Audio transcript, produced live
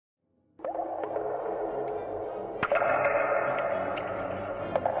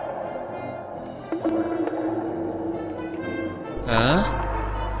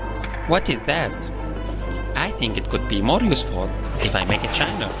What is that? I think it could be more useful if I make a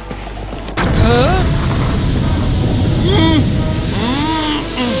channel.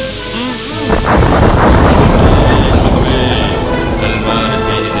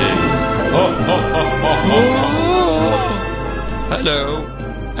 Hello,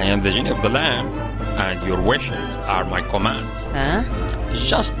 I am the genie of the lamp, and your wishes are my commands. Huh?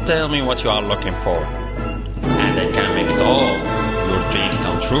 Just tell me what you are looking for, and I can make it all your dreams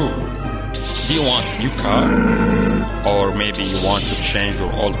come true. Do you want a new car? Or maybe you want to change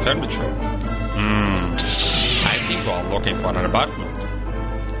your old furniture? I think you are looking for an apartment.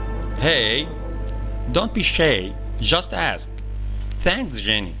 Hey, don't be shy, just ask. Thanks,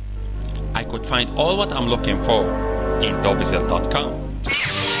 Genie. I could find all what I'm looking for in dubizzle.com.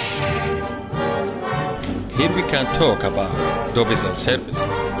 Here we can talk about dubizzle services.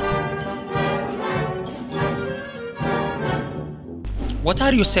 What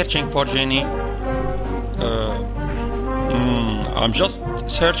are you searching for, Genie? I'm just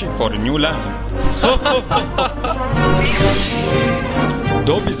searching for a new lamp.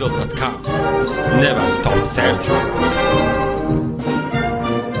 dubizzle.com. Never stop searching.